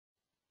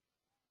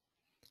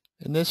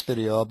In this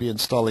video, I'll be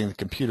installing the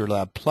Computer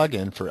Lab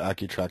plugin for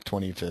AccuTrack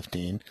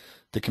 2015.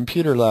 The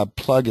Computer Lab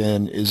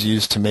plugin is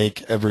used to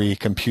make every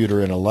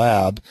computer in a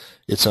lab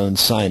its own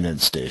sign-in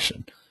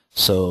station.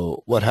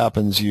 So what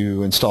happens,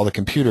 you install the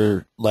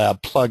Computer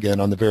Lab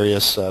plugin on the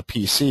various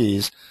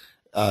PCs,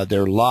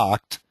 they're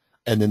locked,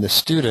 and then the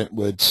student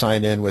would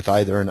sign in with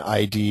either an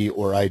ID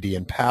or ID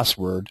and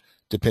password,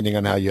 depending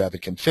on how you have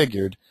it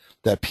configured.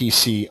 That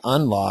PC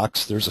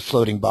unlocks, there's a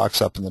floating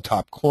box up in the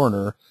top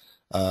corner.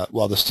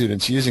 While the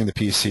student's using the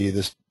PC,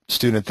 the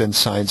student then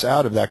signs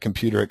out of that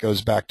computer. It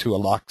goes back to a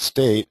locked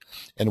state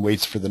and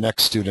waits for the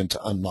next student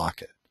to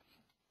unlock it.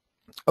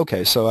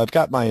 Okay, so I've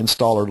got my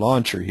installer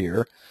launcher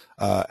here,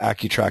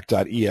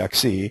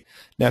 AccuTrack.exe.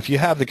 Now, if you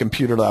have the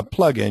Computer Lab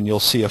plugin,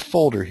 you'll see a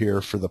folder here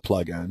for the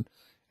plugin,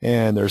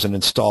 and there's an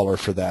installer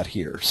for that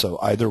here. So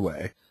either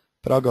way,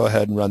 but I'll go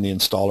ahead and run the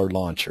installer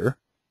launcher.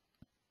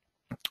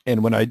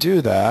 And when I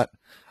do that,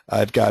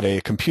 I've got a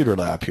Computer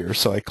Lab here,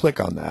 so I click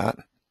on that.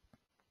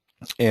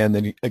 And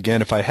then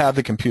again, if I have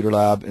the Computer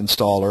Lab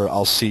installer,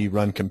 I'll see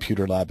Run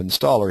Computer Lab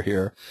Installer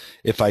here.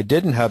 If I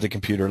didn't have the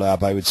Computer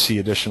Lab, I would see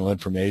additional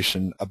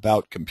information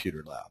about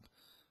Computer Lab.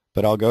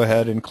 But I'll go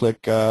ahead and click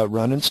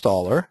Run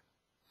Installer,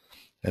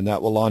 and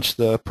that will launch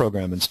the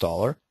program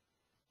installer.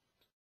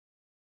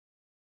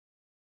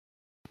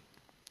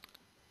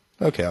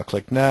 Okay, I'll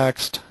click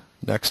Next,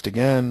 Next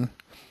again,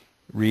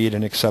 read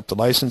and accept the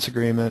license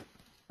agreement.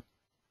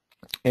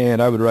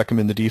 And I would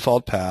recommend the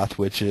default path,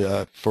 which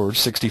for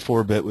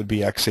 64-bit would be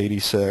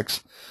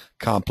x86,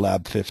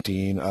 CompLab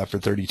 15. For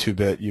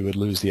 32-bit, you would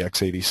lose the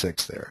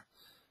x86 there.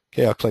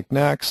 Okay, I'll click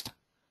Next,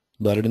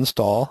 let it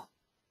install.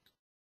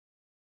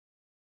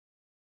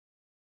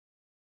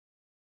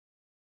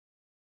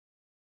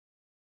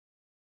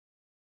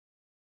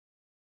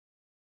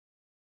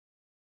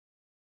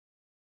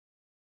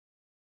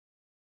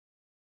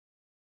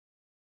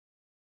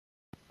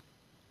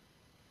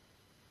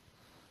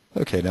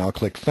 Okay, now I'll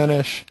click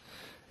Finish.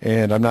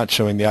 And I'm not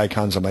showing the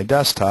icons on my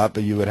desktop,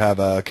 but you would have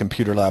a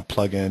Computer Lab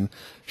plugin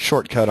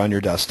shortcut on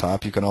your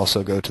desktop. You can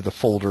also go to the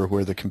folder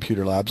where the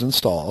Computer Lab's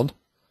installed,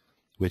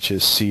 which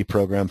is C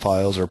Program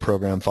Files or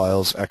Program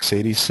Files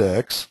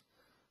x86,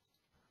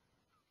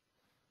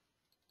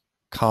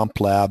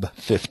 CompLab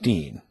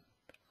 15,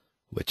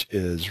 which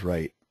is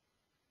right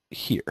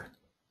here.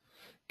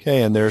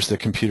 Okay, and there's the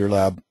Computer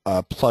Lab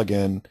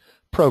plugin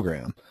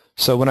program.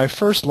 So when I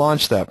first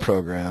launched that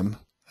program,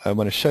 I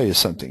want to show you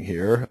something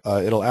here.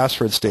 It'll ask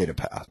for its data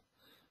path.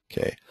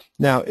 Okay.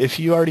 Now, if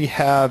you already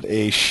have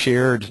a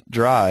shared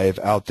drive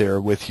out there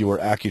with your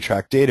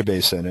AccuTrack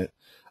database in it,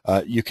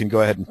 you can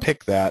go ahead and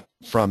pick that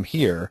from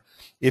here.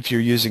 If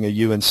you're using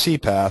a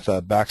UNC path,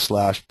 a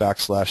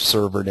 /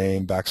 server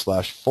name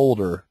 /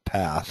 folder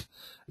path,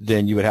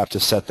 then you would have to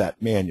set that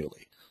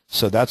manually.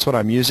 So that's what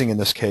I'm using in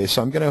this case.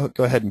 So I'm going to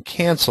go ahead and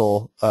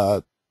cancel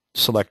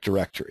select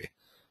directory.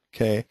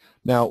 Okay.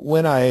 Now,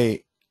 when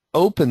I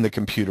open the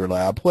Computer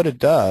Lab, what it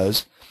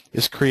does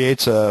is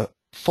creates a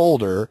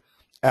folder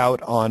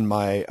out on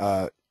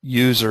my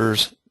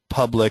users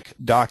public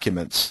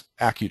documents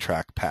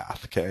AccuTrack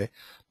path. Okay,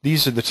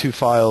 these are the two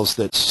files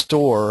that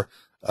store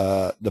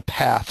the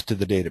path to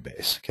the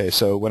database. Okay,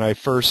 so when I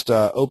first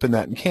open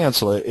that and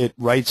cancel it, it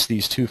writes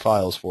these two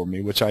files for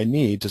me, which I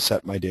need to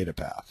set my data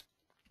path.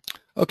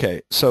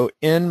 Okay, so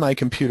in my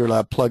Computer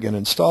Lab plugin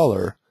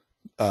installer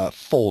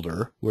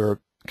folder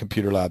where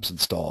Computer Lab's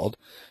installed,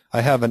 I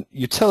have a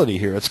utility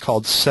here. It's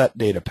called Set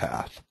Data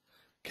Path.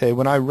 Okay,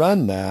 when I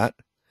run that,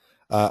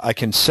 I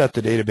can set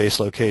the database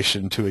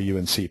location to a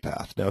UNC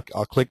path. Now,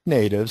 I'll click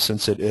Native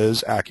since it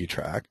is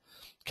AccuTrack.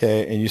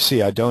 Okay, and you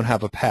see I don't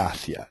have a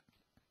path yet.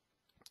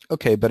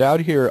 Okay, but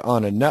out here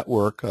on a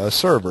network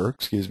server,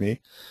 excuse me,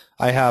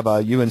 I have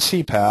a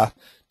UNC path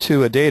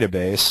to a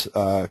database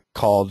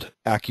called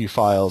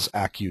AccuFiles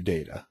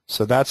AccuData.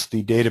 So that's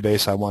the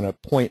database I want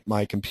to point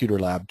my Computer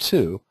Lab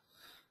to.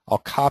 I'll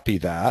copy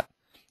that,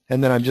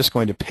 and then I'm just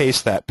going to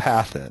paste that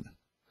path in.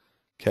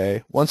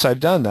 Okay, once I've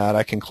done that,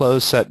 I can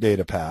close Set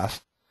Data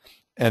Path,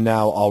 and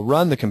now I'll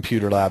run the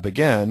Computer Lab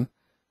again,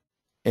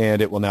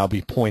 and it will now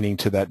be pointing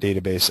to that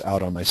database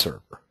out on my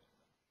server.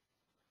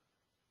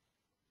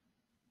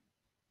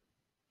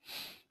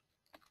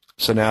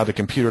 So now the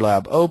Computer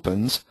Lab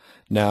opens.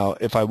 Now,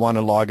 if I want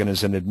to log in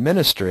as an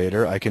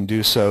administrator, I can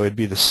do so. It'd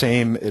be the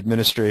same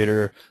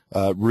administrator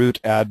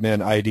root,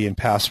 admin, ID, and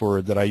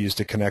password that I use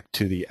to connect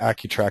to the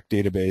AccuTrack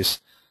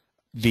database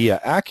via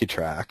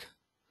AccuTrack.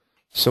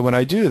 So when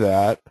I do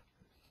that,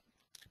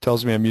 it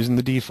tells me I'm using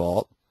the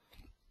default.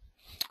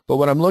 But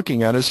what I'm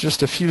looking at is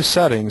just a few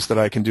settings that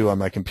I can do on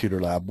my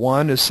Computer Lab.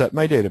 One is set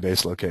my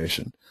database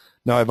location.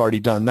 Now I've already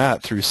done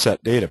that through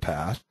Set Data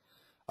Path.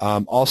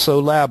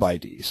 Also lab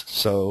IDs.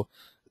 So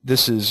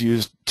this is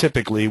used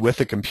typically with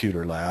a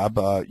Computer Lab.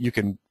 You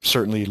can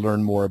certainly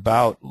learn more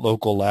about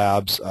local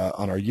labs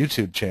on our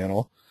YouTube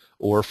channel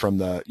or from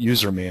the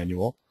user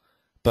manual.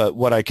 But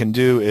what I can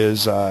do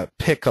is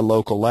pick a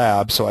local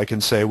lab, so I can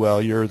say,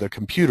 well, you're the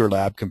Computer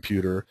Lab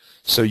computer,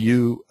 so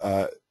you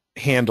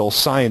handle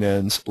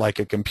sign-ins like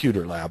a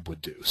computer lab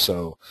would do.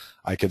 So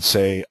I could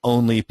say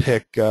only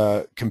pick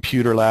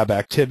computer lab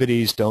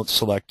activities, don't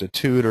select a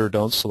tutor,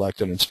 don't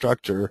select an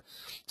instructor.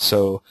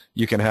 So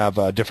you can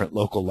have different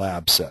local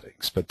lab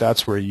settings, but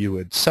that's where you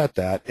would set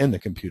that in the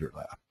computer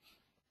lab.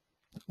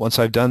 Once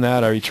I've done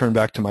that, I return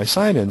back to my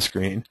sign-in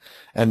screen,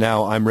 and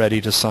now I'm ready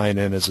to sign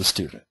in as a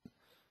student.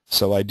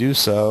 So I do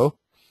so,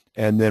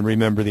 and then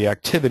remember the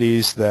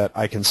activities that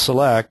I can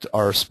select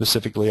are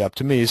specifically up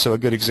to me. So a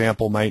good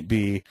example might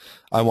be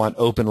I want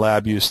open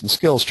lab use and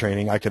skills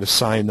training. I could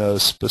assign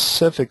those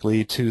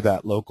specifically to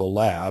that local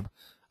lab.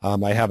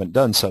 I haven't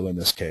done so in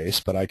this case,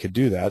 but I could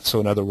do that. So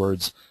in other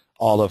words,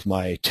 all of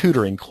my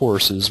tutoring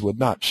courses would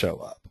not show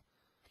up.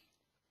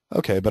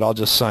 Okay, but I'll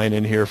just sign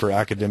in here for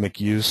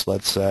academic use,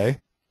 let's say.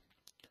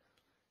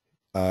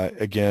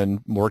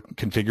 Again, more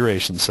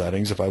configuration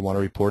settings. If I want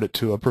to report it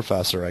to a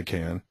professor, I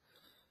can.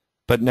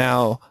 But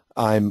now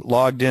I'm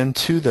logged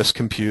into this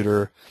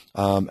computer.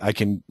 I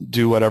can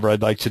do whatever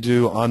I'd like to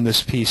do on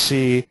this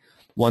PC.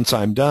 Once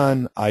I'm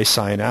done, I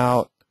sign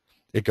out.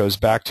 It goes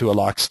back to a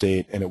locked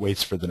state, and it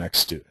waits for the next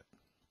student.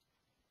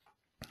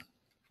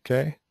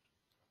 Okay?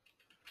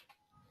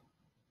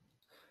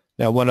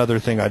 Now, one other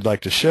thing I'd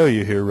like to show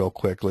you here real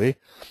quickly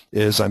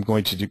is I'm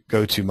going to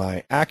go to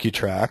my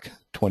AccuTrack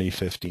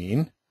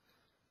 2015,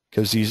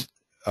 because these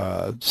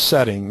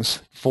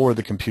settings for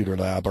the computer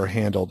lab are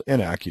handled in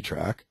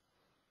AccuTrack.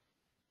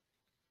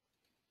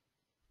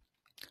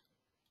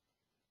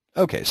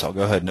 Okay, so I'll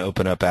go ahead and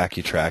open up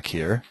AccuTrack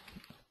here.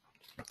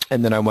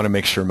 And then I want to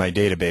make sure my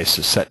database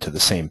is set to the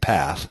same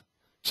path.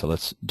 So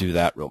let's do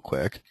that real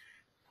quick,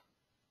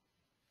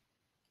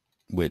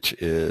 which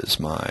is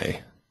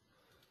my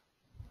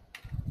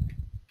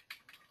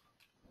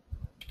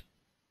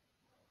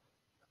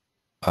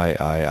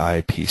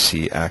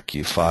IIIPC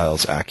Accu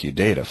Files Accu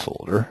Data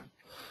folder.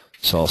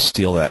 So I'll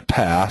steal that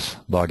path,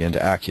 log into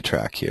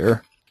AccuTrack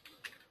here,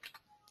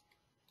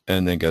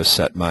 and then go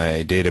set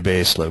my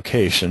database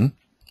location.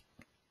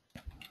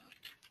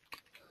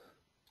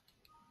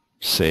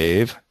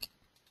 Save.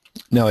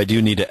 Now I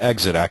do need to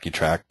exit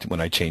AccuTrack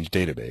when I change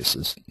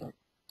databases.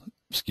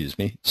 Excuse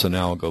me. So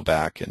now I'll go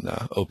back and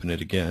open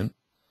it again.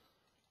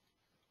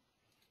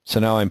 So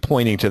now I'm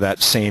pointing to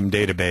that same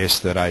database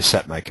that I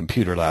set my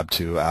computer lab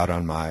to out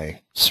on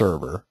my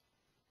server.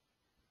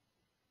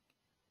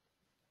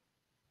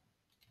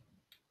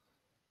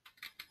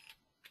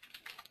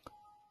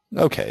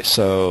 Okay,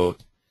 so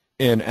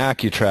in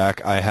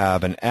AccuTrack I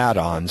have an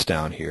add-ons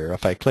down here.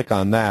 If I click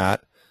on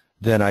that,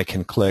 then I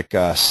can click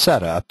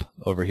Setup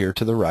over here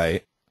to the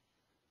right,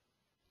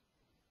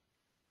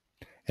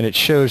 and it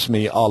shows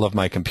me all of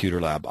my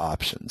computer lab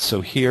options. So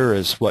here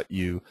is what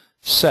you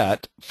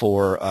set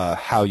for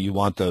how you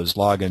want those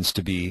logins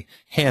to be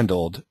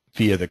handled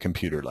via the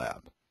computer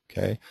lab.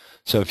 Okay,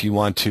 so if you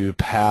want to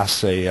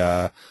pass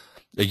a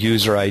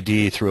user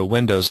ID through a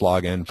Windows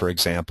login, for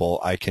example,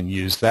 I can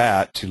use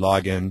that to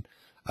log in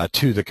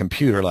to the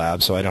computer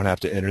lab, so I don't have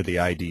to enter the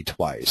ID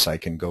twice. I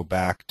can go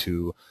back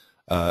to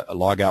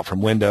log out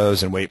from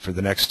Windows and wait for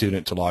the next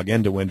student to log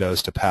into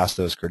Windows to pass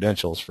those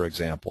credentials, for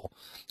example.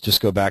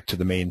 Just go back to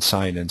the main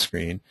sign-in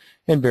screen,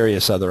 and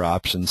various other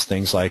options,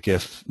 things like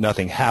if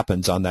nothing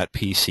happens on that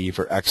PC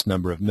for X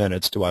number of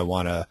minutes, do I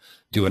want to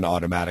do an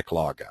automatic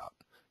logout?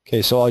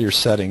 Okay, so all your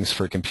settings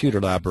for computer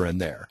lab are in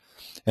there.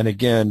 And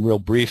again, real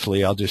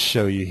briefly, I'll just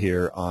show you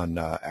here on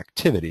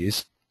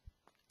activities.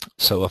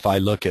 So if I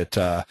look at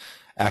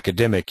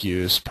academic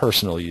use,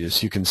 personal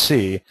use, you can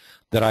see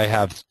that I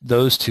have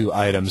those two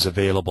items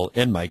available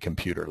in my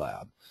computer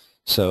lab.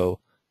 So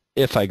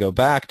if I go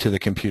back to the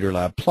computer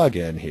lab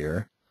plugin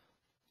here,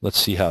 let's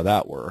see how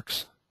that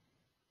works.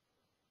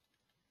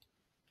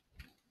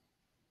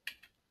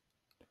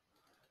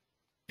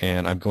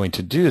 And I'm going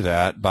to do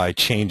that by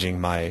changing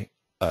my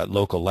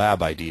local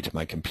lab ID to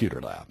my computer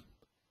lab.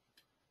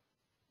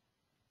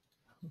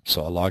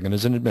 So I'll log in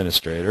as an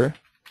administrator,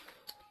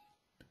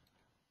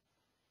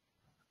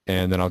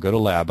 and then I'll go to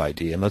lab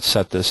ID, and let's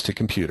set this to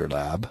computer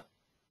lab.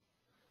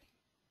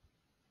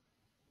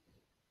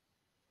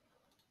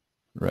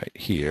 Right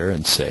here,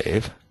 and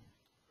save.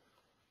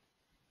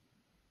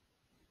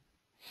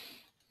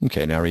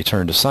 Okay, now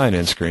return to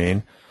sign-in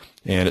screen,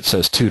 and it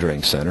says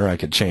Tutoring Center. I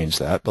could change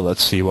that, but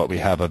let's see what we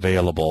have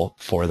available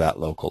for that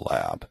local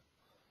lab.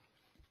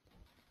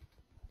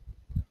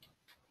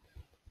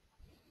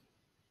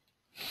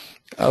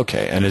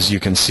 Okay, and as you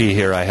can see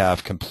here, I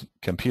have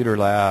computer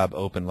lab,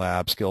 open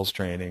lab, skills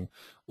training,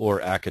 or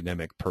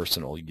academic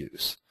personal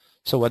use.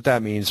 So what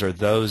that means are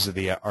those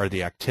are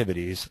the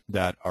activities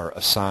that are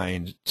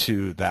assigned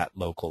to that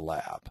local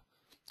lab.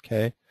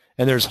 Okay,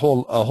 and there's a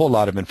whole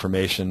lot of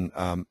information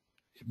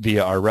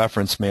via our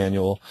reference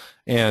manual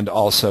and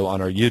also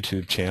on our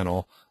YouTube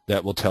channel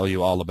that will tell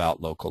you all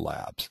about local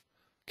labs.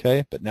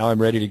 Okay, but now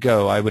I'm ready to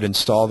go. I would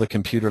install the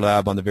computer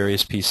lab on the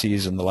various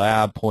PCs in the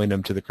lab, point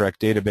them to the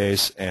correct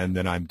database, and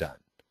then I'm done.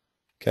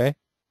 Okay,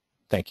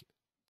 thank you.